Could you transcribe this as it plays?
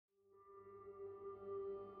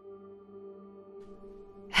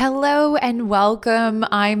Hello and welcome.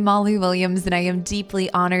 I'm Molly Williams, and I am deeply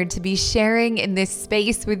honored to be sharing in this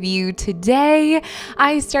space with you today.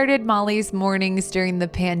 I started Molly's Mornings during the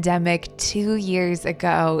pandemic 2 years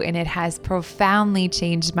ago, and it has profoundly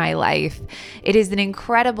changed my life. It is an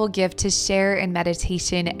incredible gift to share in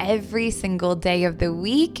meditation every single day of the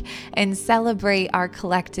week and celebrate our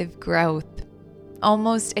collective growth.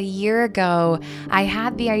 Almost a year ago, I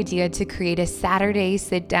had the idea to create a Saturday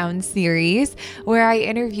sit-down series where I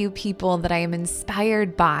interview people that I am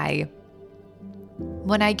inspired by.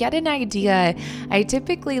 When I get an idea, I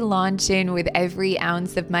typically launch in with every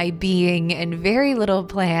ounce of my being and very little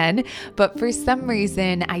plan, but for some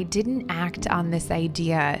reason, I didn't act on this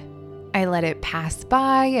idea. I let it pass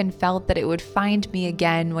by and felt that it would find me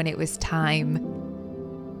again when it was time.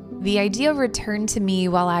 The idea returned to me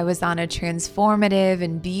while I was on a transformative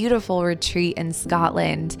and beautiful retreat in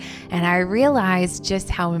Scotland, and I realized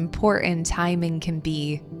just how important timing can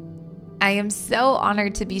be. I am so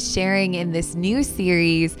honored to be sharing in this new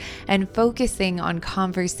series and focusing on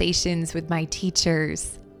conversations with my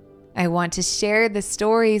teachers. I want to share the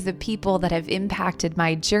stories of people that have impacted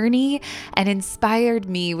my journey and inspired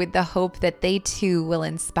me with the hope that they too will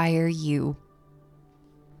inspire you.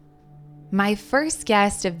 My first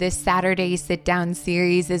guest of this Saturday sit-down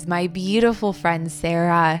series is my beautiful friend,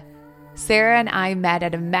 Sarah. Sarah and I met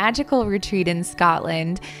at a magical retreat in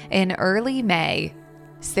Scotland in early May.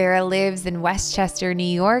 Sarah lives in Westchester, New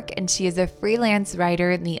York, and she is a freelance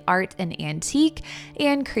writer in the art and antique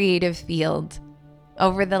and creative field.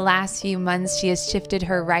 Over the last few months, she has shifted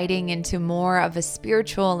her writing into more of a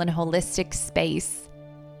spiritual and holistic space.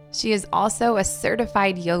 She is also a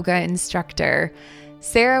certified yoga instructor.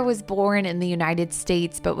 Sarah was born in the United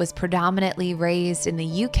States but was predominantly raised in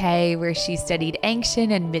the UK, where she studied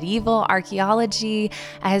ancient and medieval archaeology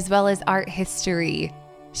as well as art history.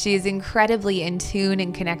 She is incredibly in tune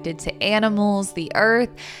and connected to animals, the earth,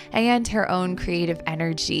 and her own creative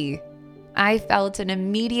energy. I felt an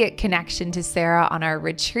immediate connection to Sarah on our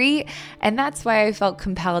retreat, and that's why I felt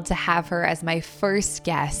compelled to have her as my first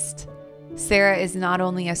guest. Sarah is not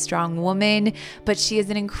only a strong woman, but she is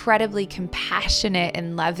an incredibly compassionate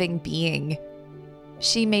and loving being.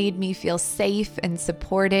 She made me feel safe and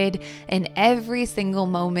supported in every single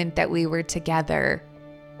moment that we were together.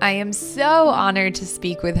 I am so honored to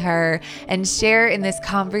speak with her and share in this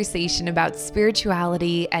conversation about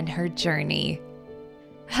spirituality and her journey.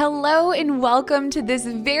 Hello and welcome to this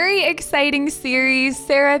very exciting series.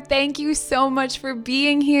 Sarah, thank you so much for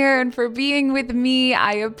being here and for being with me.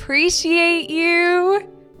 I appreciate you.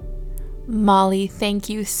 Molly, thank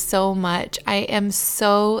you so much. I am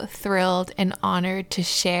so thrilled and honored to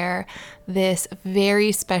share this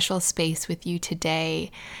very special space with you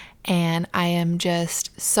today. And I am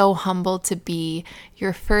just so humbled to be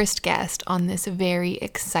your first guest on this very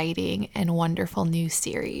exciting and wonderful new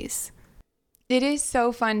series. It is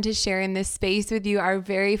so fun to share in this space with you, our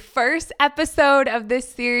very first episode of this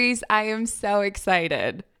series. I am so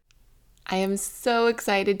excited. I am so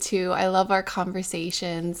excited too. I love our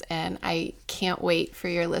conversations, and I can't wait for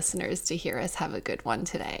your listeners to hear us have a good one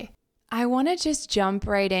today. I want to just jump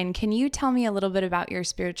right in. Can you tell me a little bit about your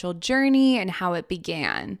spiritual journey and how it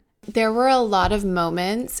began? There were a lot of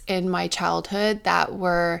moments in my childhood that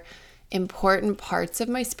were important parts of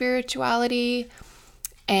my spirituality,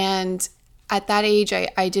 and at that age,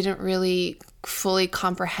 I didn't really fully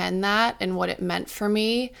comprehend that and what it meant for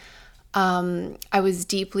me. I was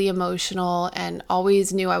deeply emotional and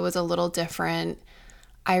always knew I was a little different.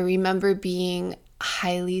 I remember being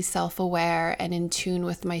highly self-aware and in tune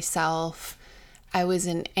with myself. I was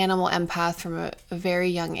an animal empath from a very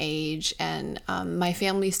young age, and my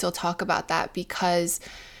family still talk about that because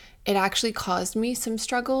it actually caused me some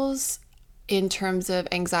struggles in terms of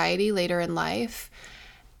anxiety later in life.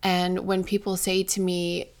 And when people say to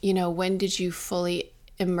me, when did you fully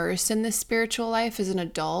immerse in this spiritual life as an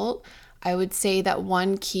adult? I would say that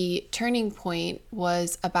one key turning point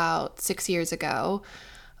was about 6 years ago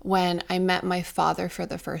when I met my father for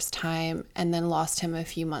the first time and then lost him a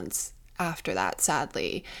few months after that,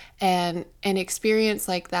 sadly. And an experience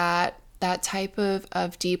like that type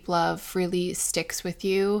of deep love really sticks with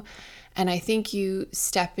you. And I think you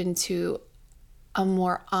step into a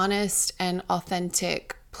more honest and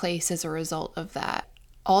authentic place as a result of that.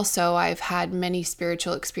 Also, I've had many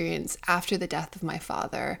spiritual experiences after the death of my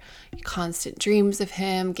father, constant dreams of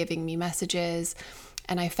him giving me messages,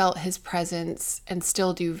 and I felt his presence and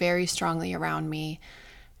still do very strongly around me.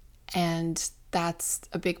 And that's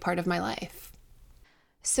a big part of my life.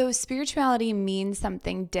 So spirituality means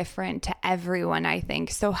something different to everyone, I think.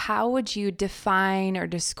 So how would you define or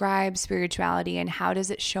describe spirituality, and how does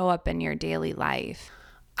it show up in your daily life?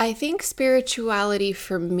 I think spirituality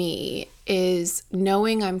for me is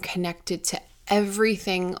knowing I'm connected to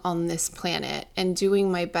everything on this planet and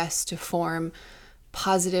doing my best to form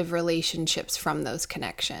positive relationships from those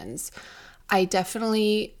connections. I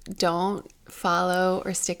definitely don't follow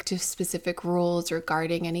or stick to specific rules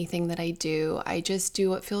regarding anything that I do. I just do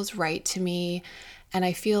what feels right to me. And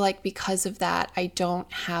I feel like because of that, I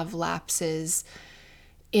don't have lapses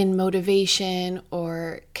in motivation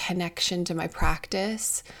or connection to my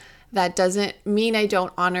practice. That doesn't mean I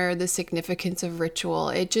don't honor the significance of ritual.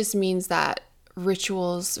 It just means that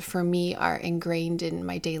rituals for me are ingrained in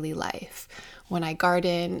my daily life. When I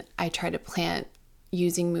garden, I try to plant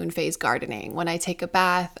using moon phase gardening. When I take a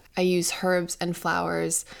bath, I use herbs and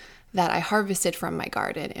flowers that I harvested from my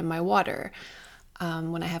garden in my water.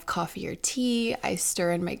 When I have coffee or tea, I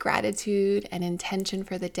stir in my gratitude and intention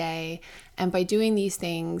for the day. And by doing these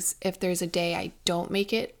things, if there's a day I don't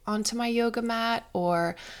make it onto my yoga mat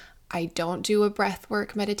or I don't do a breath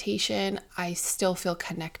work meditation, I still feel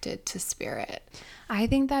connected to spirit. I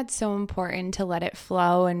think that's so important to let it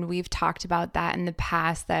flow. And we've talked about that in the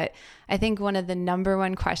past, that I think one of the number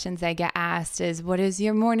one questions I get asked is, what is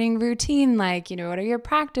your morning routine like? What are your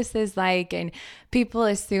practices like? And people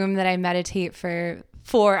assume that I meditate for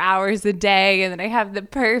 4 hours a day and that I have the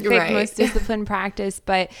perfect, most disciplined practice,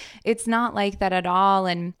 but it's not like that at all.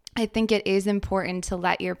 And I think it is important to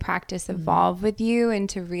let your practice evolve with you and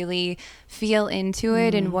to really feel into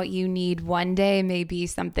it. And what you need one day may be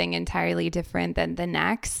something entirely different than the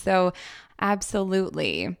next. So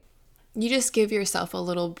absolutely. You just give yourself a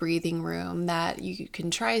little breathing room that you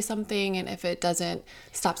can try something. And if it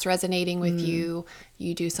stops resonating with you,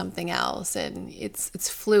 you do something else. And it's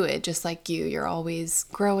fluid, just like you. You're always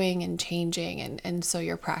growing and changing. And so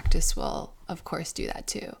your practice will, of course, do that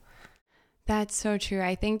too. That's so true.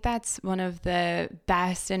 I think that's one of the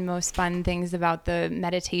best and most fun things about the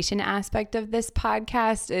meditation aspect of this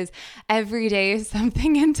podcast is every day is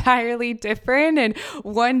something entirely different. And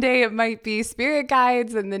one day it might be spirit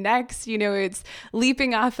guides and the next, it's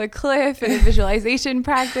leaping off a cliff and a visualization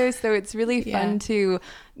practice. So it's really fun to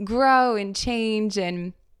grow and change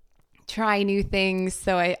and try new things.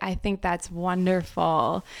 So I think that's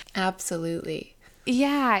wonderful. Absolutely.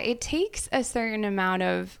 Yeah, it takes a certain amount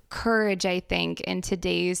of courage, I think, in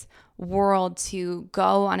today's world to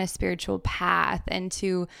go on a spiritual path and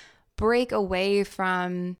to break away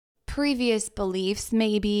from previous beliefs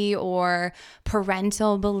maybe or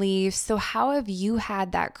parental beliefs. So how have you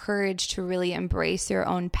had that courage to really embrace your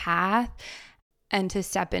own path and to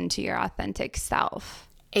step into your authentic self?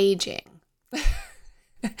 Aging.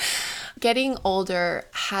 Getting older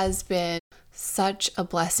has been such a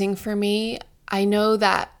blessing for me. I know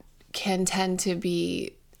that can tend to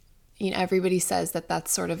be, everybody says that that's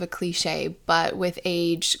sort of a cliche, but with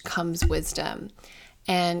age comes wisdom.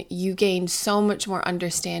 And you gain so much more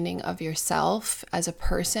understanding of yourself as a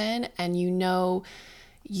person. And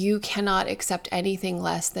you cannot accept anything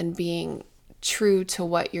less than being true to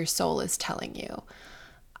what your soul is telling you.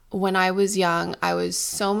 When I was young, I was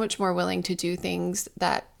so much more willing to do things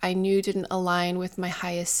that I knew didn't align with my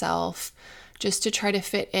highest self, just to try to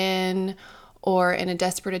fit in, or in a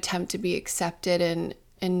desperate attempt to be accepted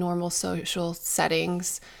in normal social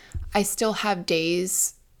settings. I still have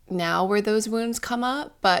days now where those wounds come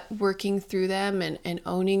up, but working through them and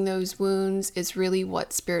owning those wounds is really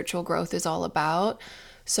what spiritual growth is all about.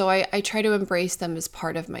 So I try to embrace them as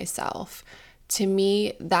part of myself. To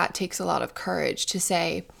me, that takes a lot of courage to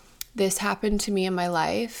say, this happened to me in my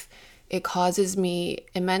life. It causes me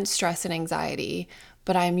immense stress and anxiety,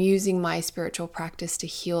 but I'm using my spiritual practice to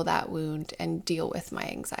heal that wound and deal with my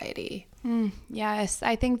anxiety. Yes,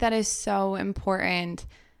 I think that is so important.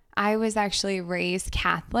 I was actually raised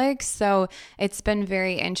Catholic, so it's been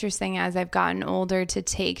very interesting as I've gotten older to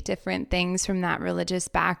take different things from that religious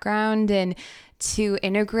background and to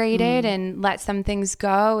integrate it and let some things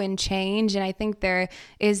go and change. And I think there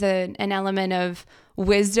is an element of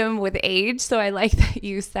wisdom with age. So I like that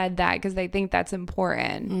you said that because I think that's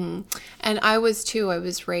important. And I was too. I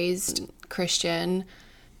was raised Christian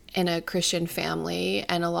in a Christian family,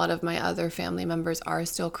 and a lot of my other family members are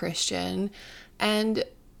still Christian. And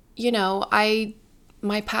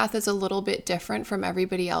my path is a little bit different from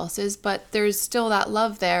everybody else's, but there's still that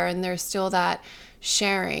love there and there's still that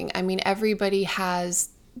sharing. I mean, everybody has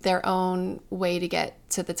their own way to get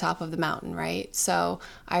to the top of the mountain, right? So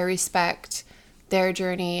I respect their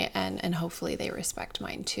journey and hopefully they respect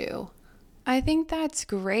mine too. I think that's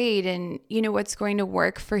great. And what's going to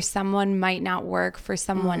work for someone might not work for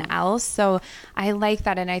someone else. So I like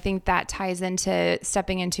that. And I think that ties into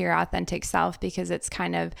stepping into your authentic self, because it's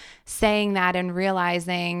kind of saying that and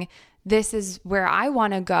realizing this is where I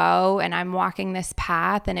want to go and I'm walking this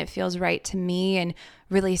path and it feels right to me, and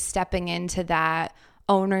really stepping into that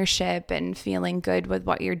ownership and feeling good with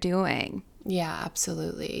what you're doing. Yeah,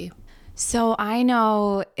 absolutely. So I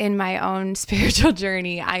know in my own spiritual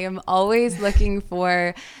journey, I am always looking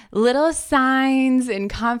for little signs and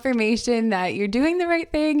confirmation that you're doing the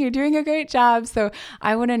right thing, you're doing a great job. So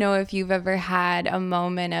I want to know if you've ever had a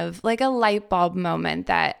moment of like a light bulb moment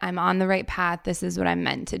that I'm on the right path, this is what I'm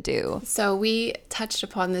meant to do. So we touched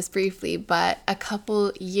upon this briefly, but a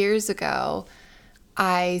couple years ago,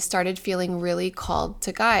 I started feeling really called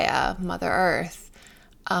to Gaia, Mother Earth,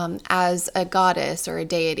 as a goddess or a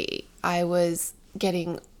deity. I was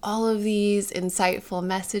getting all of these insightful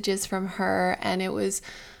messages from her, and it was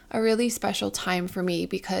a really special time for me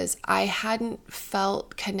because I hadn't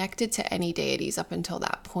felt connected to any deities up until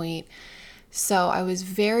that point. So I was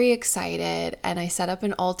very excited, and I set up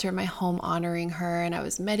an altar in my home honoring her, and I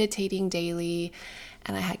was meditating daily,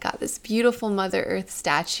 and I had got this beautiful Mother Earth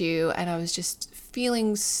statue, and I was just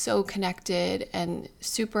feeling so connected and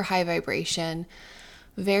super high vibration.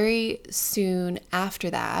 Very soon after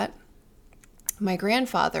that, my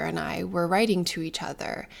grandfather and I were writing to each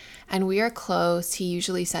other, and we are close. He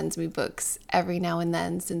usually sends me books every now and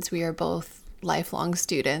then since we are both lifelong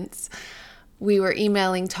students. We were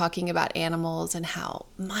emailing, talking about animals and how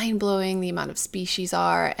mind-blowing the amount of species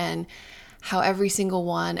are and how every single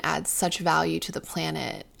one adds such value to the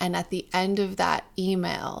planet. And at the end of that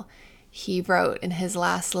email, he wrote in his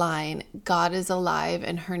last line, "God is alive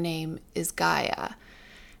and her name is Gaia."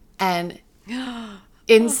 And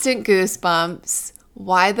instant goosebumps.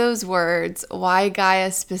 Why those words? Why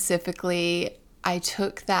Gaia specifically? I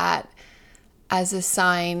took that as a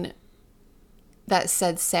sign that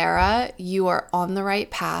said, Sarah, you are on the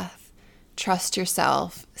right path. Trust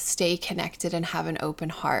yourself, stay connected, and have an open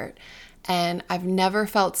heart. And I've never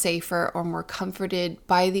felt safer or more comforted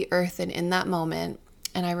by the earth than in that moment.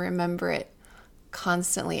 And I remember it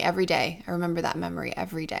constantly every day. I remember that memory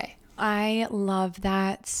every day. I love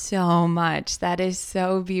that so much. That is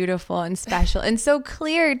so beautiful and special and so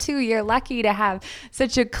clear too. You're lucky to have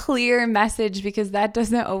such a clear message because that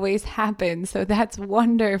doesn't always happen. So that's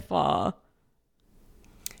wonderful.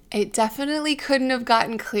 It definitely couldn't have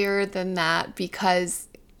gotten clearer than that because,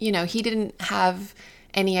 he didn't have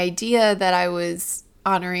any idea that I was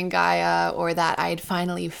honoring Gaia or that I'd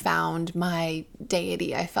finally found my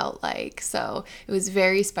deity, I felt like. So it was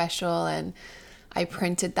very special, and I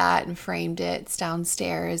printed that and framed it. It's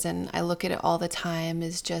downstairs, and I look at it all the time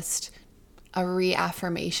as just a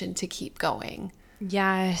reaffirmation to keep going.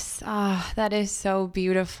 Yes. That is so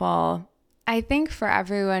beautiful. I think for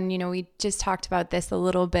everyone, we just talked about this a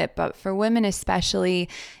little bit, but for women especially,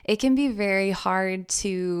 it can be very hard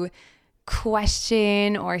to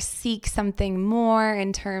question or seek something more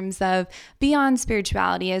in terms of beyond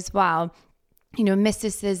spirituality as well.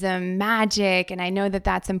 Mysticism, magic, and I know that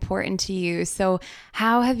that's important to you. So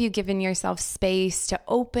how have you given yourself space to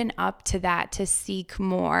open up to that, to seek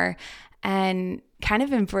more and kind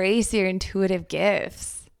of embrace your intuitive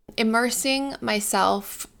gifts? Immersing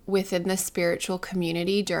myself within the spiritual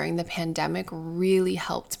community during the pandemic really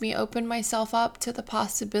helped me open myself up to the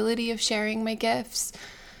possibility of sharing my gifts.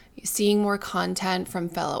 Seeing more content from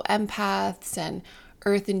fellow empaths and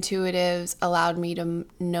earth intuitives allowed me to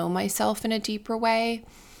know myself in a deeper way.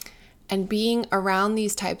 And being around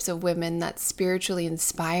these types of women that spiritually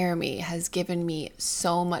inspire me has given me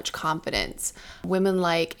so much confidence. Women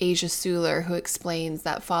like Asia Suler, who explains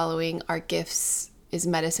that following our gifts is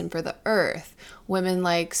medicine for the earth. Women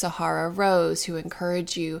like Sahara Rose, who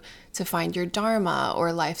encourage you to find your dharma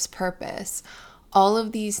or life's purpose. All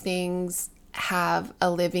of these things have a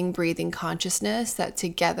living, breathing consciousness that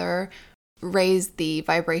together raise the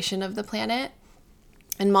vibration of the planet.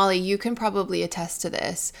 And Molly, you can probably attest to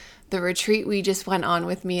this. The retreat we just went on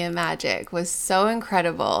with Mia Magic was so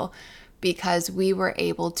incredible because we were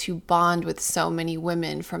able to bond with so many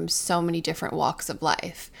women from so many different walks of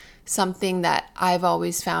life, something that I've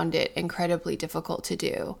always found it incredibly difficult to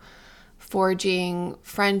do. Forging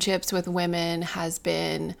friendships with women has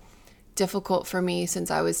been difficult for me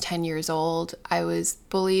since I was 10 years old. I was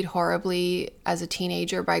bullied horribly as a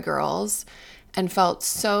teenager by girls and felt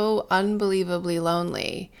so unbelievably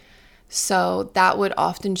lonely. So that would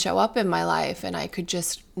often show up in my life, and I could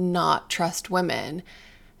just not trust women.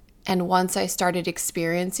 And once I started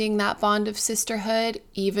experiencing that bond of sisterhood,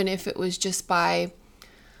 even if it was just by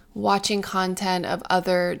watching content of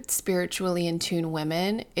other spiritually in tune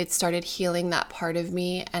women, it started healing that part of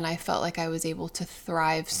me, and I felt like I was able to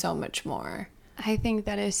thrive so much more. I think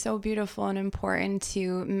that is so beautiful and important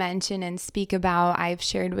to mention and speak about. I've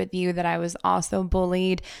shared with you that I was also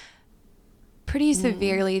bullied pretty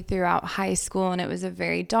severely throughout high school. And it was a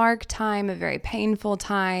very dark time, a very painful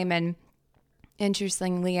time. And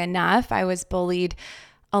interestingly enough, I was bullied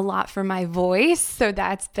a lot for my voice. So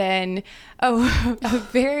that's been a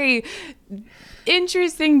very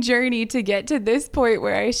interesting journey to get to this point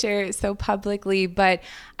where I share it so publicly. But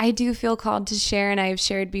I do feel called to share, and I've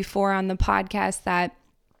shared before on the podcast that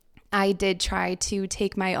I did try to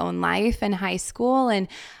take my own life in high school. And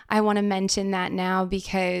I want to mention that now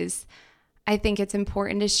because I think it's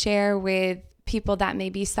important to share with people that may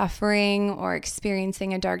be suffering or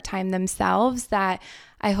experiencing a dark time themselves, that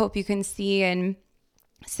I hope you can see in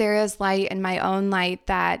Sarah's light and my own light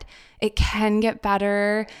that it can get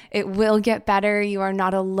better. It will get better. You are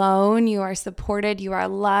not alone. You are supported. You are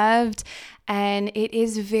loved. And it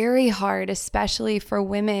is very hard, especially for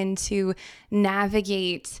women, to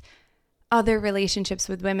navigate other relationships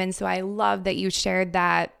with women. So I love that you shared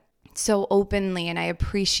that so openly, and I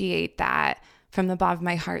appreciate that from the bottom of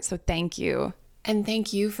my heart. So thank you. And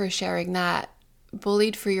thank you for sharing that.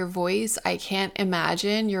 Bullied for your voice. I can't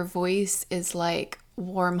imagine. Your voice is like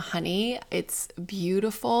warm honey. It's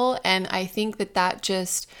beautiful. And I think that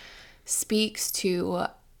just speaks to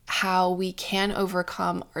how we can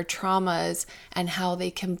overcome our traumas and how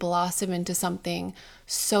they can blossom into something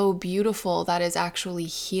so beautiful that is actually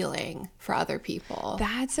healing for other people.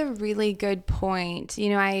 That's a really good point. You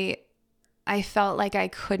know, I felt like I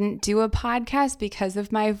couldn't do a podcast because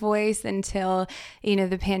of my voice until,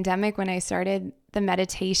 the pandemic, when I started the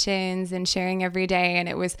meditations and sharing every day. And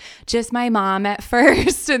it was just my mom at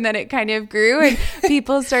first, and then it kind of grew, and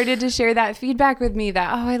people started to share that feedback with me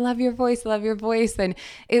that, oh, I love your voice, I love your voice. And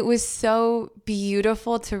it was so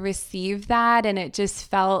beautiful to receive that. And it just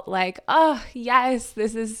felt like, oh, yes,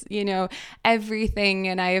 this is, everything.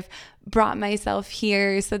 And I've brought myself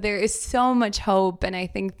here. So there is so much hope. And I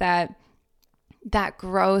think that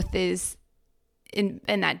growth is and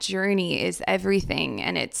that journey is everything.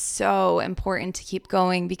 And it's so important to keep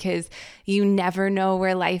going because you never know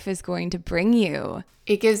where life is going to bring you.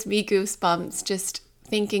 It gives me goosebumps just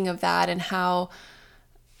thinking of that and how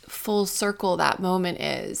full circle that moment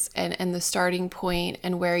is, and the starting point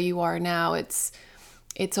and where you are now. It's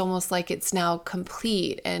almost like it's now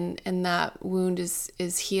complete, and that wound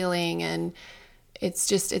is healing, and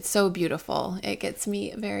it's so beautiful. It gets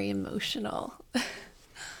me very emotional.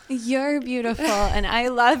 You're beautiful, and I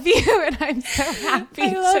love you, and I'm so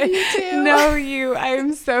happy to know you.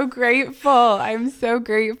 I'm so grateful. I'm so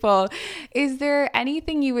grateful. Is there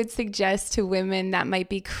anything you would suggest to women that might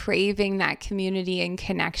be craving that community and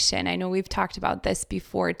connection? I know we've talked about this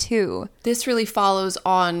before too. This really follows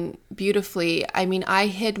on beautifully. I mean, I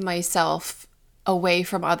hid myself away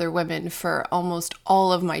from other women for almost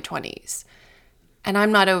all of my 20s. And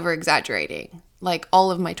I'm not over exaggerating, like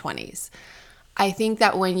all of my 20s. I think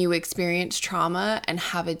that when you experience trauma and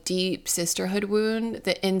have a deep sisterhood wound,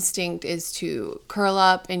 the instinct is to curl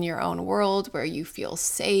up in your own world where you feel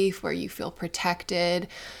safe, where you feel protected.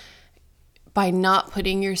 By not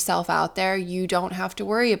putting yourself out there, you don't have to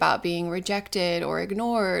worry about being rejected or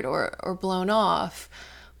ignored or blown off.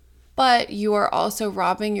 But you are also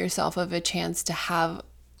robbing yourself of a chance to have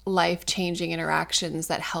life-changing interactions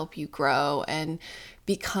that help you grow and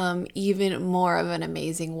become even more of an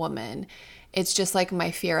amazing woman. It's just like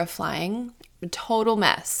my fear of flying, a total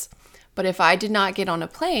mess. But if I did not get on a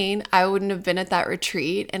plane, I wouldn't have been at that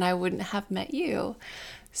retreat and I wouldn't have met you.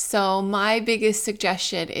 So my biggest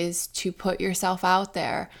suggestion is to put yourself out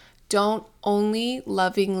there. Don't only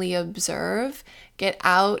lovingly observe. Get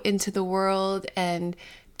out into the world and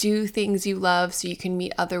do things you love so you can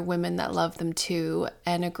meet other women that love them too.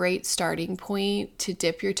 And a great starting point to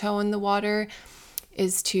dip your toe in the water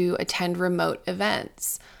is to attend remote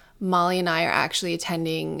events. Molly and I are actually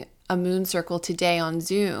attending a moon circle today on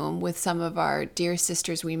Zoom with some of our dear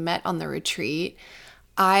sisters we met on the retreat.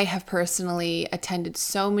 I have personally attended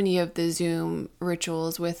so many of the Zoom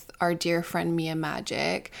rituals with our dear friend Mia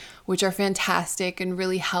Magic, which are fantastic and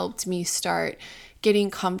really helped me start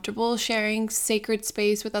getting comfortable sharing sacred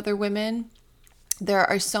space with other women. There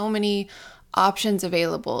are so many options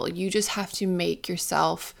available. You just have to make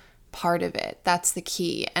yourself part of it. That's the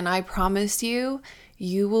key. And I promise you,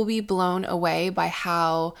 you will be blown away by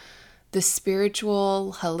how the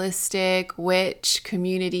spiritual, holistic, witch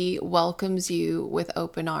community welcomes you with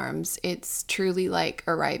open arms. It's truly like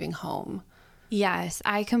arriving home. Yes,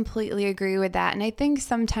 I completely agree with that. And I think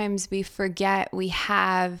sometimes we forget we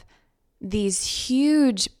have these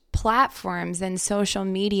huge platforms and social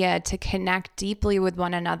media to connect deeply with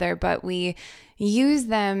one another, but we use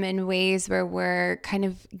them in ways where we're kind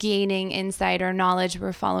of gaining insight or knowledge.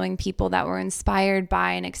 We're following people that we're inspired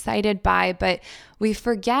by and excited by, but we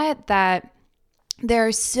forget that there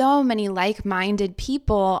are so many like-minded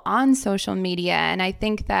people on social media. And I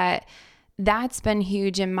think that that's been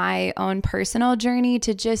huge in my own personal journey,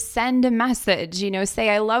 to just send a message, say,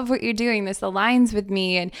 I love what you're doing. This aligns with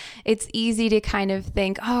me. And it's easy to kind of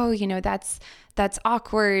think, oh, that's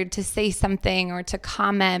awkward to say something or to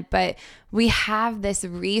comment, but we have this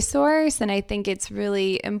resource, and I think it's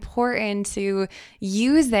really important to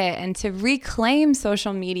use it and to reclaim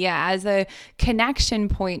social media as a connection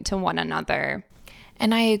point to one another.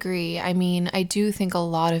 And I agree. I mean, I do think a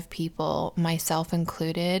lot of people, myself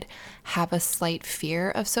included, have a slight fear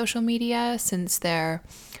of social media, since there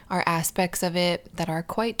are aspects of it that are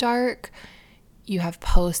quite dark. You have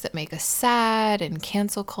posts that make us sad, and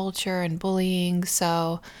cancel culture and bullying.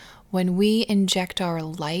 So when we inject our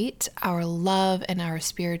light, our love, and our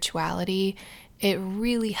spirituality, it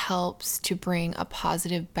really helps to bring a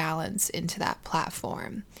positive balance into that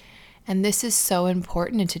platform. And this is so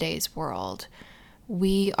important in today's world.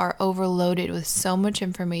 We are overloaded with so much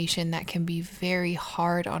information that can be very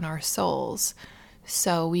hard on our souls.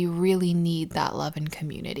 So we really need that love and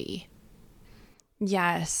community.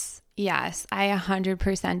 Yes, I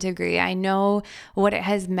 100% agree. I know what it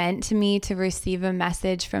has meant to me to receive a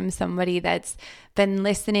message from somebody that's been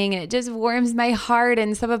listening, and it just warms my heart.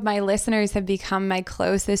 And some of my listeners have become my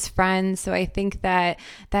closest friends. So I think that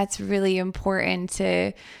that's really important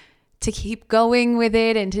to keep going with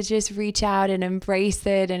it, and to just reach out and embrace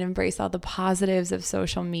it, and embrace all the positives of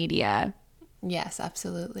social media. Yes,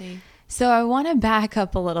 absolutely. So I want to back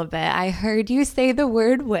up a little bit. I heard you say the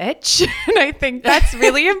word witch, and I think that's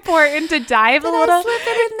really important to dive Did I slip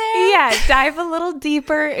it in there? Yeah, dive a little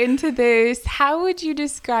deeper into this. How would you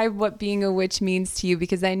describe what being a witch means to you?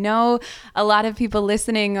 Because I know a lot of people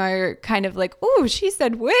listening are kind of like, oh, she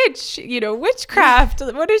said witch, witchcraft.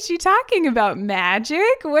 What is she talking about?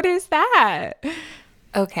 Magic? What is that?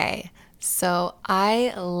 Okay, so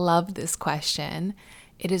I love this question.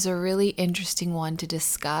 It is a really interesting one to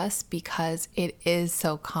discuss because it is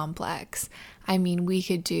so complex. I mean, we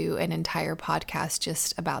could do an entire podcast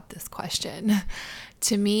just about this question.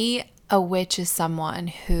 To me, a witch is someone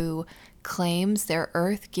who claims their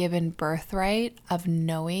earth-given birthright of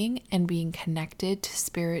knowing and being connected to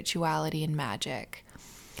spirituality and magic.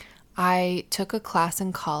 I took a class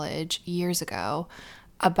in college years ago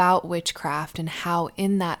about witchcraft and how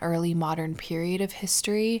in that early modern period of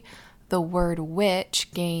history, the word witch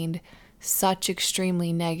gained such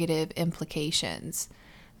extremely negative implications.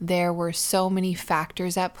 There were so many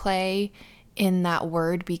factors at play in that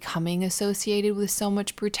word becoming associated with so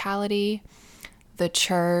much brutality. The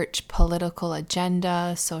church, political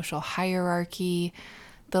agenda, social hierarchy,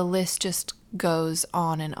 the list just goes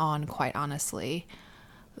on and on, quite honestly.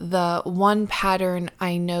 The one pattern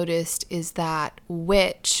I noticed is that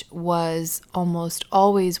witch was almost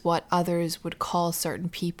always what others would call certain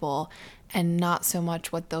people, and not so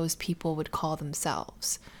much what those people would call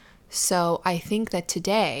themselves. So I think that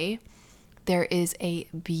today there is a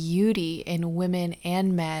beauty in women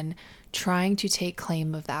and men trying to take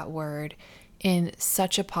claim of that word in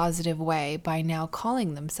such a positive way by now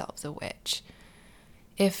calling themselves a witch.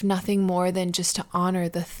 If nothing more than just to honor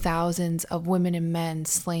the thousands of women and men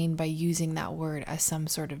slain by using that word as some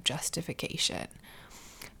sort of justification.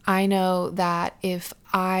 I know that if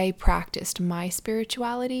I practiced my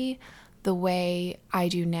spirituality the way I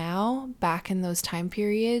do now, back in those time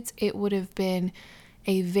periods, it would have been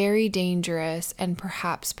a very dangerous and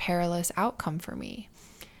perhaps perilous outcome for me.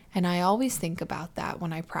 And I always think about that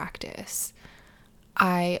when I practice.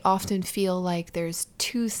 I often feel like there's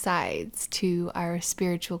two sides to our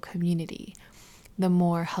spiritual community. The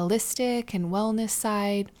more holistic and wellness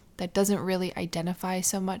side that doesn't really identify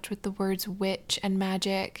so much with the words witch and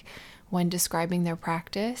magic when describing their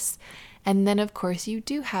practice. And then, of course, you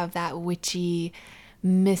do have that witchy,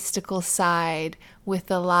 mystical side with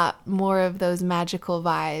a lot more of those magical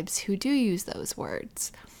vibes who do use those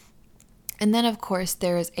words. And then, of course,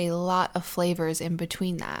 there's a lot of flavors in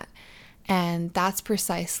between that. And that's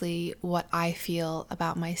precisely what I feel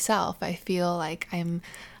about myself. I feel like I'm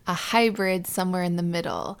a hybrid somewhere in the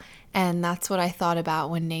middle. And that's what I thought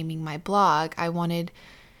about when naming my blog. I wanted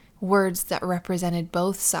words that represented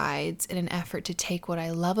both sides in an effort to take what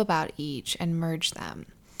I love about each and merge them.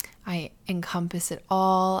 I encompass it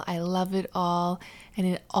all, I love it all, and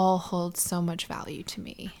it all holds so much value to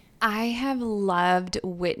me. I have loved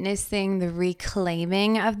witnessing the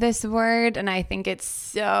reclaiming of this word, and I think it's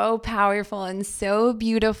so powerful and so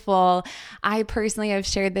beautiful. I personally have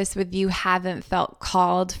shared this with you, haven't felt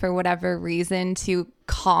called for whatever reason to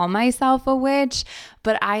call myself a witch,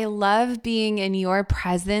 but I love being in your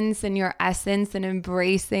presence and your essence and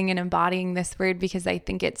embracing and embodying this word because I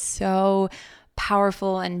think it's so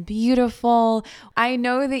powerful and beautiful. I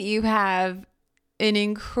know that you have an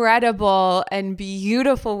incredible and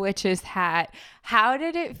beautiful witch's hat. How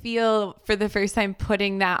did it feel for the first time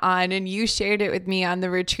putting that on? And you shared it with me on the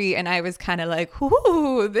retreat, and I was kind of like,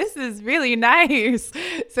 ooh, this is really nice.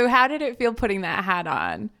 So how did it feel putting that hat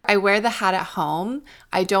on? I wear the hat at home.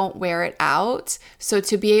 I don't wear it out. So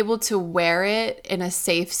to be able to wear it in a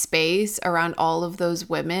safe space around all of those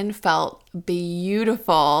women felt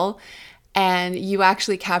beautiful. And you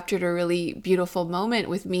actually captured a really beautiful moment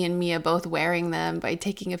with me and Mia both wearing them by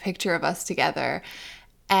taking a picture of us together.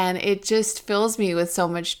 And it just fills me with so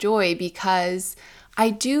much joy because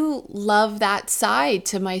I do love that side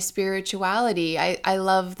to my spirituality. I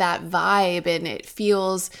love that vibe, and it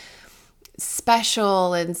feels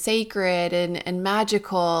special and sacred and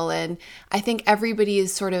magical. And I think everybody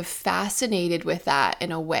is sort of fascinated with that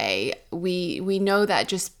in a way. We know that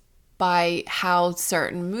just by how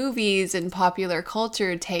certain movies and popular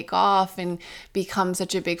culture take off and become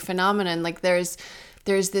such a big phenomenon. Like there's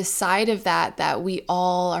this side of that we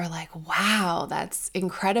all are like, wow, that's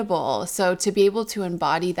incredible. So to be able to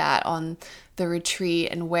embody that on the retreat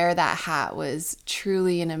and wear that hat was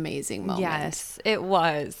truly an amazing moment. Yes, it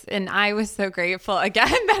was. And I was so grateful again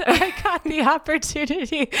that I got the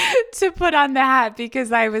opportunity to put on the hat,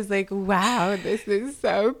 because I was like, wow, this is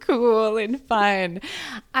so cool and fun.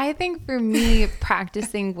 I think for me,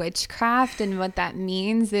 practicing witchcraft and what that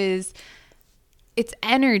means is it's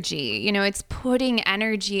energy, it's putting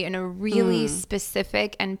energy in a really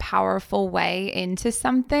specific and powerful way into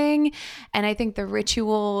something. And I think the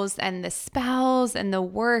rituals and the spells and the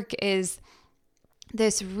work is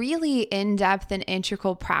this really in-depth and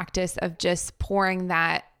integral practice of just pouring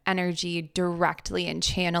that energy directly and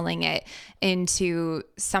channeling it into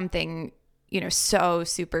something, so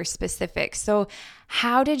super specific. So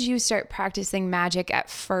how did you start practicing magic at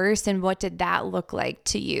first, and what did that look like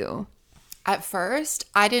to you? At first,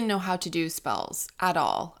 I didn't know how to do spells at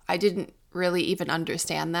all. I didn't really even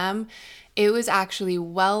understand them. It was actually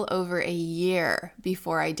well over a year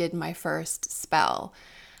before I did my first spell.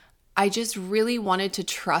 I just really wanted to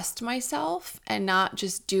trust myself and not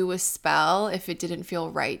just do a spell if it didn't feel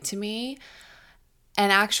right to me. And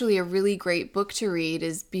actually, a really great book to read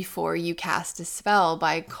is Before You Cast a Spell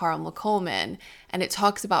by Carl McColman. And it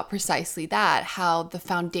talks about precisely that, how the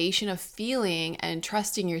foundation of feeling and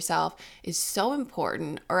trusting yourself is so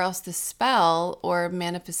important, or else the spell or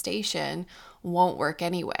manifestation won't work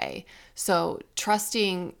anyway. So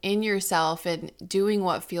trusting in yourself and doing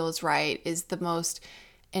what feels right is the most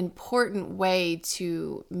important way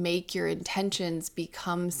to make your intentions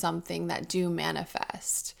become something that do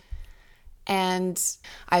manifest. And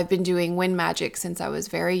I've been doing wind magic since I was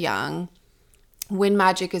very young. Wind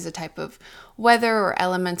magic is a type of weather or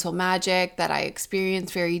elemental magic that I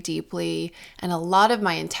experience very deeply, and a lot of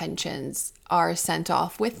my intentions are sent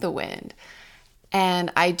off with the wind.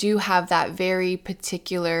 And I do have that very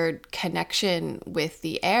particular connection with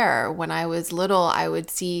the air. When I was little, I would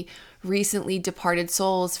see recently departed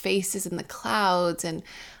souls' faces in the clouds, and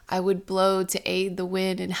I would blow to aid the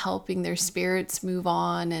wind in helping their spirits move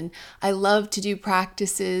on. And I love to do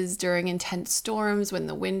practices during intense storms when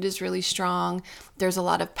the wind is really strong. There's a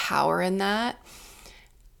lot of power in that.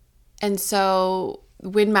 And so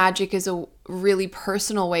wind magic is a really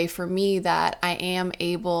personal way for me that I am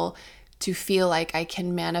able to feel like I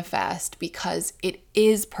can manifest, because it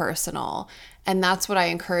is personal. And that's what I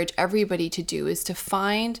encourage everybody to do, is to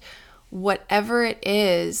find whatever it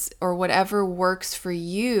is or whatever works for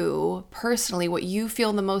you personally, what you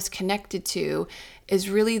feel the most connected to is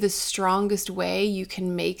really the strongest way you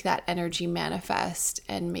can make that energy manifest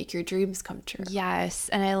and make your dreams come true. Yes.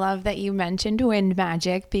 And I love that you mentioned wind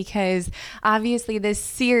magic, because obviously this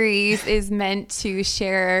series is meant to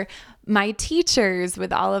share my teachers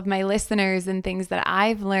with all of my listeners and things that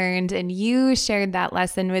I've learned. And you shared that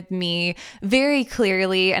lesson with me very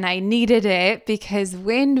clearly, and I needed it, because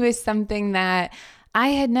wind was something that I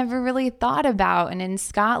had never really thought about. And in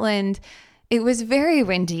Scotland, it was very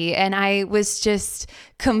windy, and I was just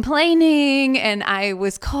complaining, and I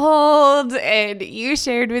was cold. And you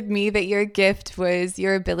shared with me that your gift was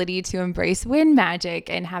your ability to embrace wind magic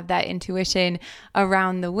and have that intuition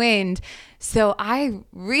around the wind. So I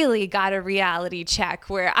really got a reality check,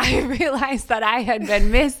 where I realized that I had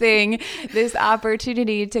been missing this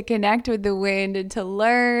opportunity to connect with the wind and to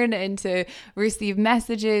learn and to receive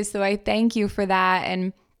messages. So I thank you for that.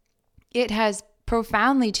 And it has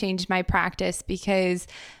profoundly changed my practice, because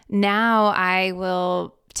now I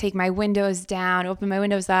will take my windows down, open my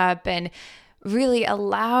windows up, and really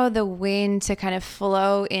allow the wind to kind of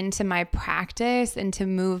flow into my practice and to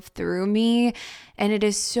move through me. And it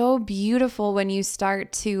is so beautiful when you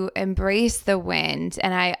start to embrace the wind.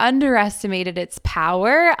 And I underestimated its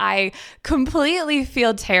power. I completely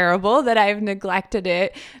feel terrible that I've neglected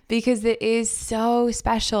it because it is so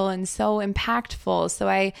special and so impactful. So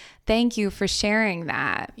I thank you for sharing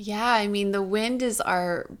that. Yeah, I mean, the wind is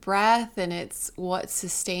our breath and it's what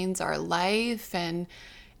sustains our life. And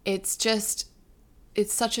it's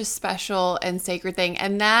such a special and sacred thing.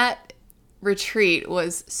 And that retreat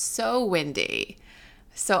was so windy.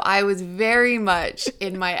 So I was very much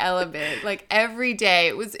in my element. Like every day,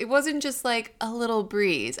 it wasn't just like a little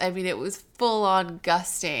breeze. I mean, it was full on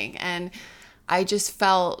gusting. And I just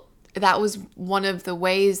felt that was one of the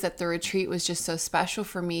ways that the retreat was just so special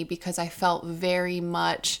for me, because I felt very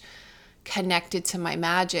much connected to my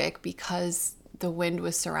magic because the wind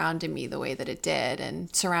was surrounding me the way that it did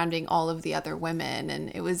and surrounding all of the other women.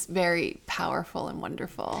 And it was very powerful and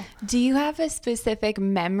wonderful. Do you have a specific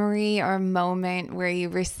memory or moment where you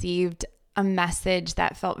received a message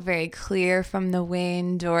that felt very clear from the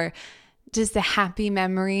wind, or just a happy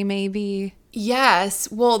memory maybe?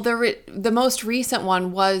 Yes. Well, the most recent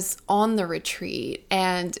one was on the retreat,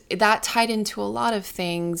 and that tied into a lot of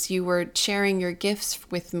things. You were sharing your gifts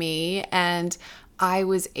with me, and I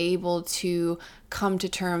was able to come to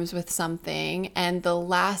terms with something. And the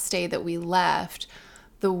last day that we left,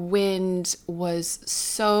 the wind was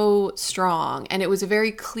so strong, and it was a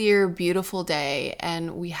very clear, beautiful day,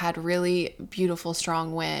 and we had really beautiful,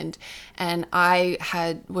 strong wind. And I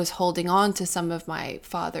was holding on to some of my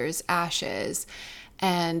father's ashes,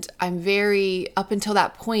 and up until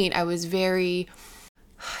that point,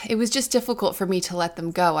 it was just difficult for me to let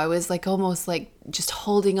them go. I was like almost like just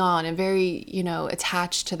holding on and very,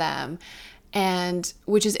 attached to them. And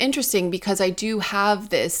which is interesting because I do have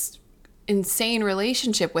this insane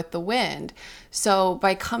relationship with the wind. So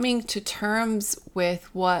by coming to terms with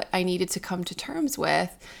what I needed to come to terms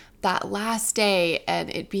with, that last day, and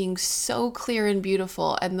it being so clear and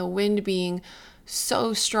beautiful and the wind being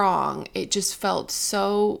so strong, it just felt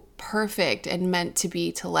so perfect and meant to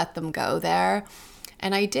be to let them go there.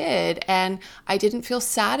 And I did. And I didn't feel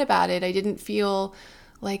sad about it. I didn't feel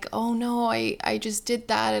like, oh no, I just did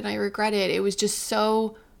that and I regret it. It was just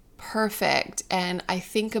so perfect. And I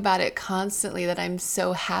think about it constantly, that I'm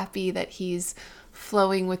so happy that he's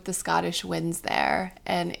flowing with the Scottish winds there.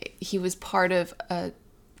 And he was part of a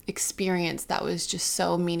experience that was just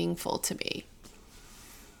so meaningful to me.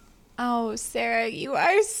 Oh, Sarah, you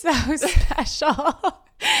are so special.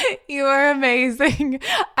 You are amazing.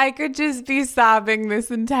 I could just be sobbing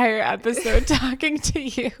this entire episode talking to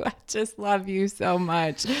you. I just love you so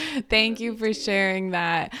much. Thank you for sharing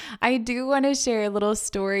that. I do want to share a little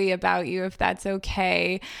story about you, if that's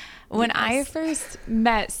okay. When Yes. I first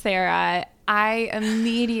met Sarah, I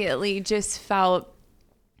immediately just felt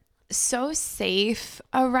so safe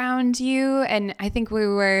around you. And I think we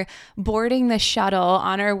were boarding the shuttle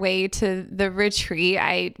on our way to the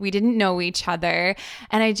retreat. We didn't know each other.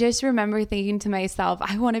 And I just remember thinking to myself,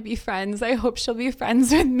 I want to be friends. I hope she'll be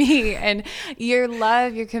friends with me. And your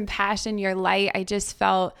love, your compassion, your light, I just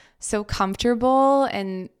felt so comfortable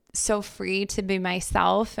and so free to be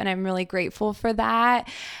myself. And I'm really grateful for that.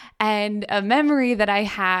 And a memory that I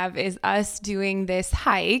have is us doing this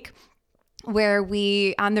hike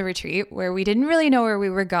on the retreat, where we didn't really know where we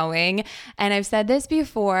were going. And I've said this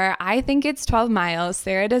before, I think it's 12 miles.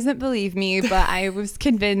 Sarah doesn't believe me, but I was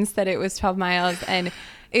convinced that it was 12 miles. And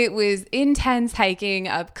it was intense hiking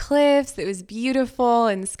up cliffs. It was beautiful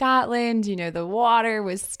in Scotland. The water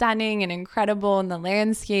was stunning and incredible in the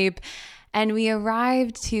landscape. And we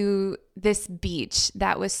arrived to this beach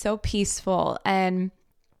that was so peaceful. And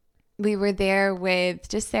we were there with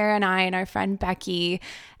just Sarah and I and our friend Becky,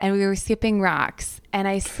 and we were skipping rocks. And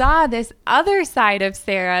I saw this other side of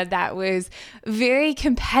Sarah that was very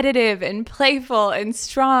competitive and playful and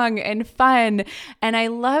strong and fun. And I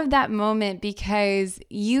loved that moment because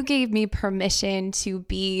you gave me permission to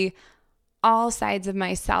be all sides of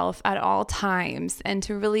myself at all times and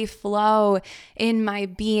to really flow in my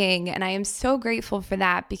being. And I am so grateful for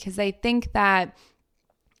that, because I think that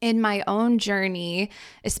in my own journey,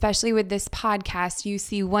 especially with this podcast, you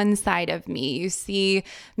see one side of me. You see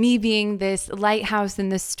me being this lighthouse in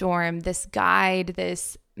the storm, this guide,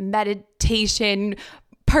 this meditation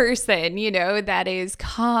person, that is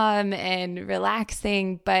calm and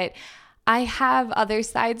relaxing. But I have other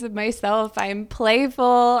sides of myself. I'm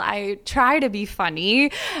playful. I try to be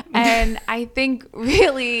funny. And I think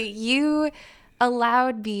really you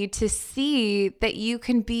allowed me to see that you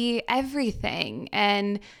can be everything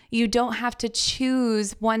and you don't have to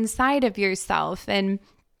choose one side of yourself. And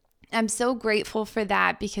I'm so grateful for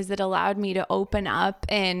that because it allowed me to open up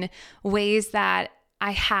in ways that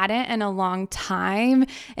I hadn't in a long time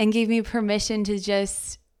and gave me permission to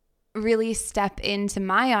just really step into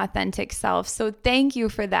my authentic self. So thank you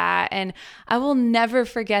for that. And I will never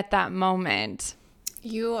forget that moment.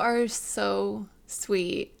 You are so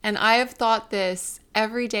sweet. And I have thought this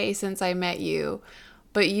every day since I met you,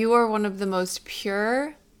 but you are one of the most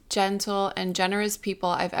pure, gentle, and generous people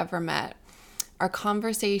I've ever met. Our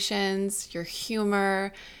conversations, your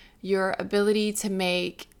humor, your ability to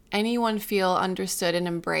make anyone feel understood and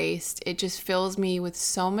embraced, it just fills me with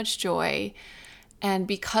so much joy. And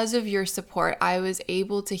because of your support, I was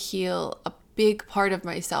able to heal a big part of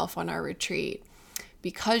myself on our retreat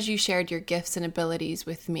because you shared your gifts and abilities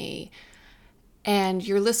with me. And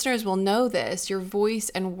your listeners will know this. Your voice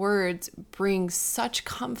and words bring such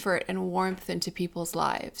comfort and warmth into people's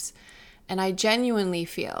lives. And I genuinely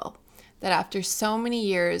feel that after so many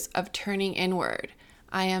years of turning inward,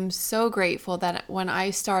 I am so grateful that when I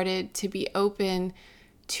started to be open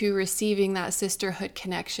to receiving that sisterhood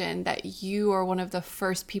connection, that you are one of the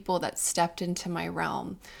first people that stepped into my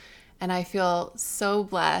realm. And I feel so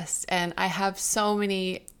blessed. And I have so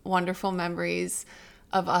many wonderful memories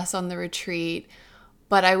of us on the retreat.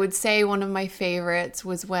 But I would say one of my favorites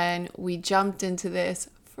was when we jumped into this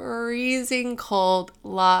freezing cold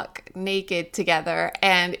loch naked together,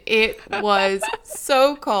 and it was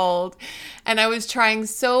so cold, and I was trying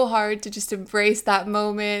so hard to just embrace that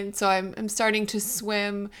moment. So I'm starting to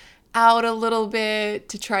swim out a little bit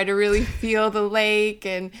to try to really feel the lake,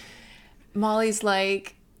 and Molly's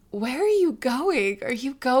like, where are you going? Are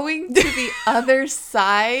you going to the other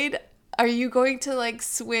side? Are you going to like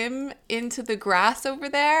swim into the grass over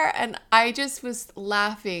there? And I just was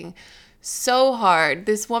laughing so hard.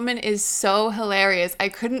 This woman is so hilarious. I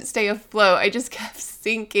couldn't stay afloat. I just kept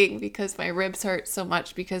sinking because my ribs hurt so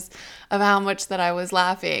much because of how much that I was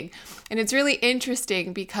laughing. And it's really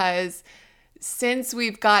interesting because since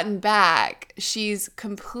we've gotten back, she's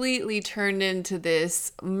completely turned into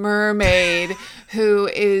this mermaid who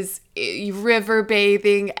is river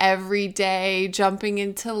bathing every day, jumping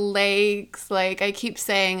into lakes. Like I keep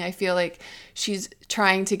saying, I feel like she's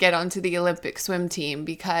trying to get onto the Olympic swim team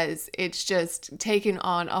because it's just taken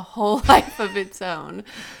on a whole life of its own.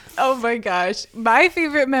 Oh my gosh. My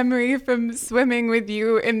favorite memory from swimming with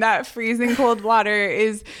you in that freezing cold water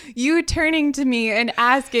is you turning to me and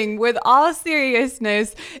asking, with all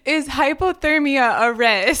seriousness, is hypothermia a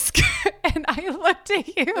risk? And I looked at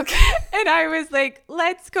you and I was like,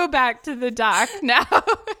 let's go back to the dock now.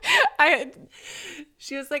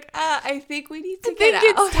 She was like, I think we need to get out. I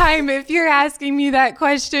think it's time. If you're asking me that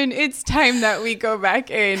question, it's time that we go back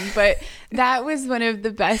in. But that was one of the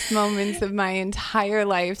best moments of my entire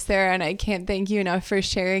life, Sarah, and I can't thank you enough for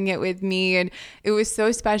sharing it with me. And it was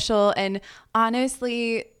so special. And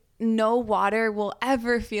honestly, no water will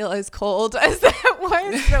ever feel as cold as that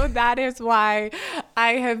was. So that is why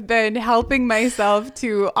I have been helping myself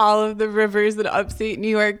to all of the rivers in upstate New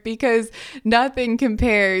York, because nothing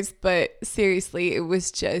compares. But seriously, it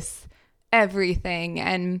was just everything.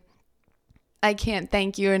 And I can't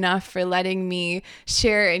thank you enough for letting me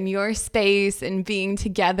share in your space and being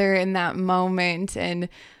together in that moment. And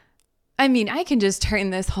I mean, I can just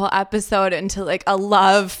turn this whole episode into like a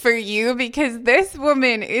love for you, because this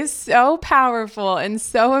woman is so powerful and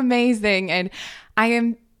so amazing. And I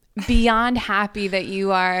am beyond happy that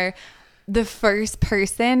you are the first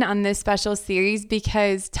person on this special series,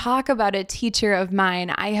 because talk about a teacher of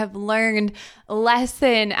mine. I have learned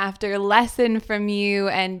lesson after lesson from you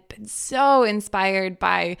and been so inspired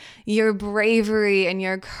by your bravery and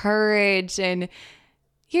your courage, and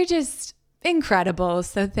you're just incredible.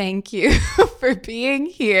 So thank you for being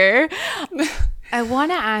here. I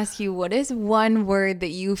want to ask you, what is one word that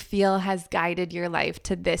you feel has guided your life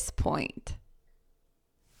to this point?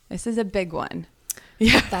 This is a big one.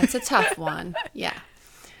 Yeah, that's a tough one. Yeah.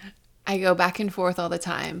 I go back and forth all the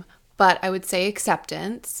time, but I would say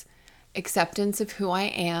acceptance of who I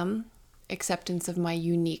am, acceptance of my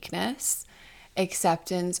uniqueness,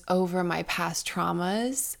 acceptance over my past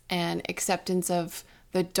traumas, and acceptance of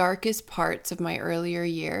the darkest parts of my earlier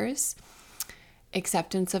years,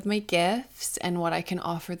 acceptance of my gifts and what I can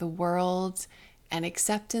offer the world, and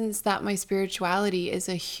acceptance that my spirituality is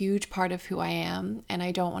a huge part of who I am and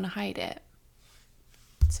I don't want to hide it.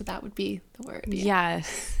 So that would be the word. Yeah.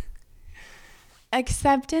 Yes.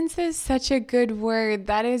 Acceptance is such a good word.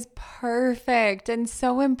 That is perfect and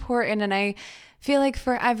so important. And I feel like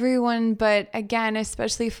for everyone, but again,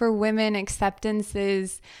 especially for women, acceptance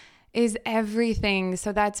is everything.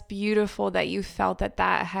 So that's beautiful that you felt that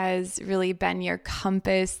has really been your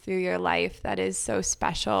compass through your life. That is so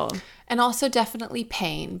special. And also definitely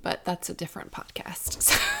pain, but that's a different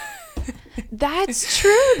podcast. That's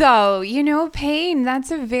true though. Pain, that's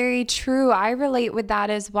a very true. I relate with that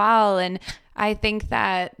as well. And I think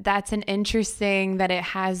that that's an interesting, that it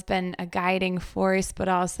has been a guiding force, but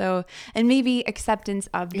also, and maybe acceptance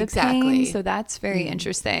of the pain. So that's very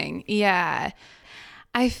interesting. Yeah.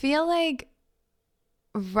 I feel like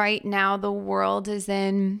right now the world is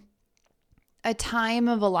in a time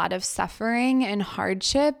of a lot of suffering and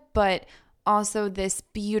hardship, but also this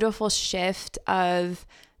beautiful shift of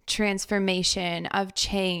transformation, of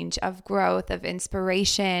change, of growth, of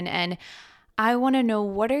inspiration. And I want to know,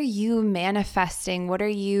 what are you manifesting? What are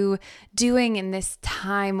you doing in this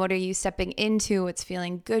time? What are you stepping into? What's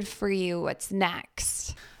feeling good for you? What's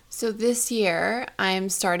next? So this year, I'm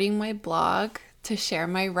starting my blog to share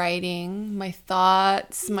my writing, my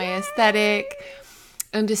thoughts, my aesthetic,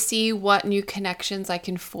 and to see what new connections I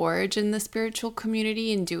can forge in the spiritual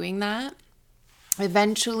community in doing that.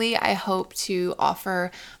 Eventually, I hope to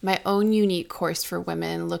offer my own unique course for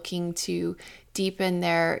women looking to deepen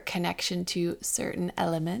their connection to certain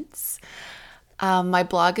elements. My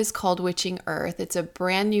blog is called Witching Earth. It's a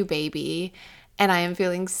brand new baby, and I am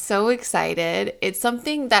feeling so excited. It's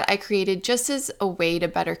something that I created just as a way to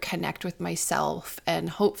better connect with myself and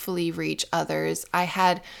hopefully reach others. I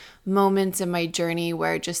had moments in my journey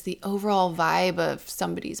where just the overall vibe of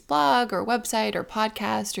somebody's blog or website or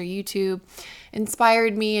podcast or YouTube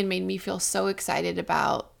inspired me and made me feel so excited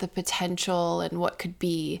about the potential and what could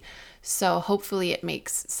be. So hopefully it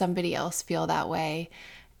makes somebody else feel that way.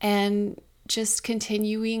 And just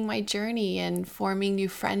continuing my journey and forming new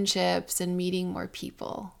friendships and meeting more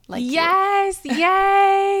people like you. Yes,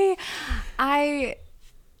 yay! I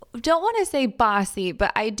don't want to say bossy,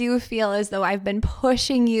 but I do feel as though I've been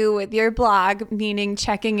pushing you with your blog, meaning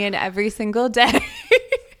checking in every single day.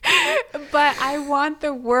 But I want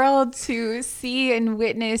the world to see and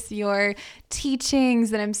witness your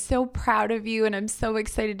teachings, and I'm so proud of you, and I'm so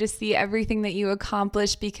excited to see everything that you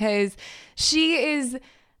accomplish, because she is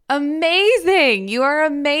amazing. You are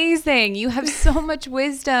amazing. You have so much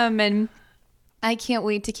wisdom, and I can't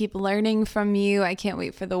wait to keep learning from you. I can't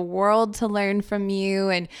wait for the world to learn from you.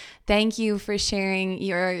 And thank you for sharing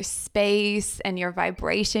your space and your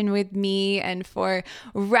vibration with me, and for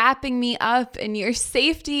wrapping me up in your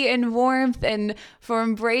safety and warmth, and for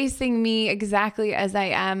embracing me exactly as I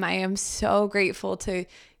am. I am so grateful to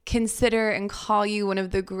consider and call you one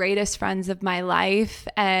of the greatest friends of my life.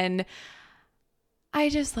 And I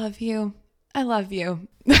just love you. I love you.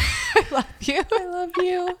 I love you. I love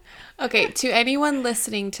you. Okay, to anyone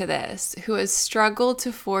listening to this who has struggled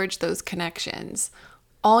to forge those connections,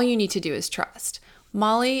 all you need to do is trust.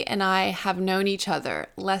 Molly and I have known each other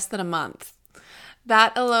less than a month.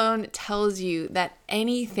 That alone tells you that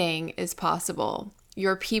anything is possible.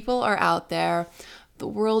 Your people are out there. The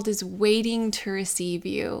world is waiting to receive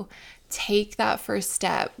you. Take that first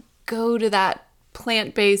step. Go to that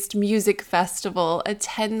plant-based music festival,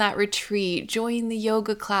 attend that retreat, join the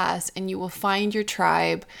yoga class, and you will find your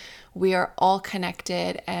tribe. We are all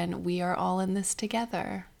connected, and we are all in this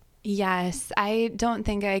together. Yes, I don't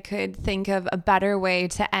think I could think of a better way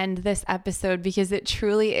to end this episode, because it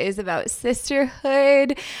truly is about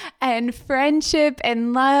sisterhood and friendship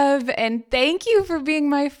and love. And thank you for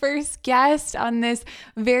being my first guest on this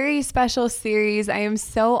very special series. I am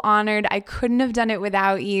so honored. I couldn't have done it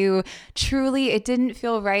without you. Truly, it didn't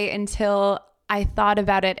feel right until I thought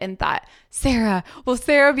about it and thought, Sarah, will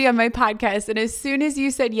Sarah be on my podcast? And as soon as you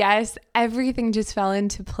said yes, everything just fell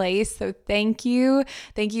into place. So thank you.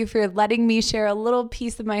 Thank you for letting me share a little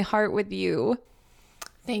piece of my heart with you.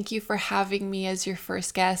 Thank you for having me as your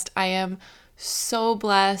first guest. I am so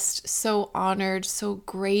blessed, so honored, so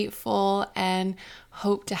grateful, and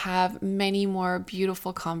hope to have many more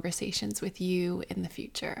beautiful conversations with you in the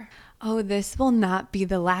future. Oh, this will not be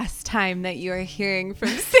the last time that you are hearing from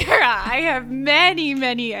Sarah. I have many,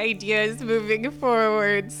 many ideas moving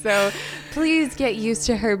forward. So please get used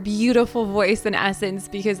to her beautiful voice and essence,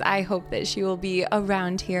 because I hope that she will be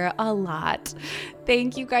around here a lot.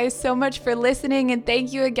 Thank you guys so much for listening. And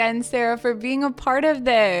thank you again, Sarah, for being a part of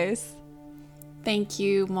this. Thank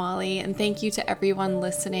you, Molly. And thank you to everyone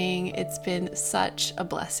listening. It's been such a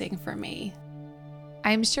blessing for me.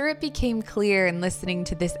 I'm sure it became clear in listening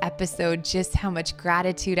to this episode just how much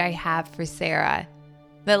gratitude I have for Sarah.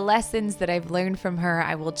 The lessons that I've learned from her,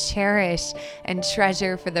 I will cherish and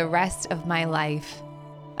treasure for the rest of my life.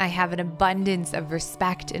 I have an abundance of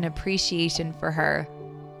respect and appreciation for her.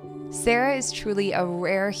 Sarah is truly a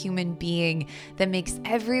rare human being that makes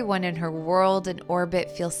everyone in her world and orbit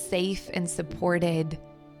feel safe and supported.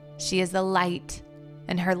 She is a light,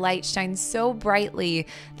 and her light shines so brightly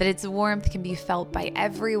that its warmth can be felt by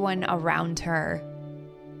everyone around her.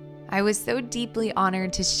 I was so deeply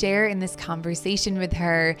honored to share in this conversation with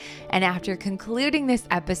her, and after concluding this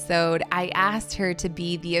episode, I asked her to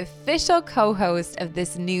be the official co-host of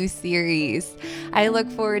this new series. I look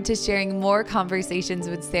forward to sharing more conversations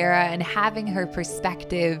with Sarah and having her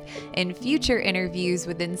perspective in future interviews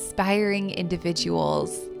with inspiring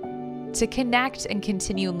individuals. To connect and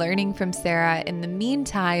continue learning from Sarah in the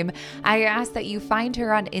meantime, I ask that you find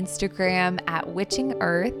her on Instagram at Witching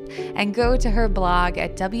Earth and go to her blog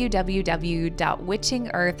at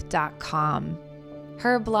www.witchingearth.com.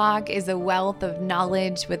 Her blog is a wealth of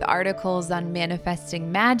knowledge with articles on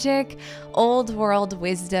manifesting magic, old world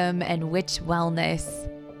wisdom, and witch wellness.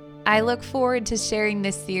 I look forward to sharing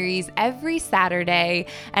this series every Saturday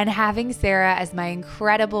and having Sarah as my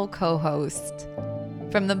incredible co-host.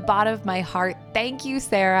 From the bottom of my heart, thank you,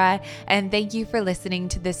 Sarah, and thank you for listening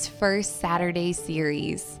to this first Saturday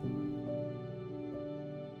series.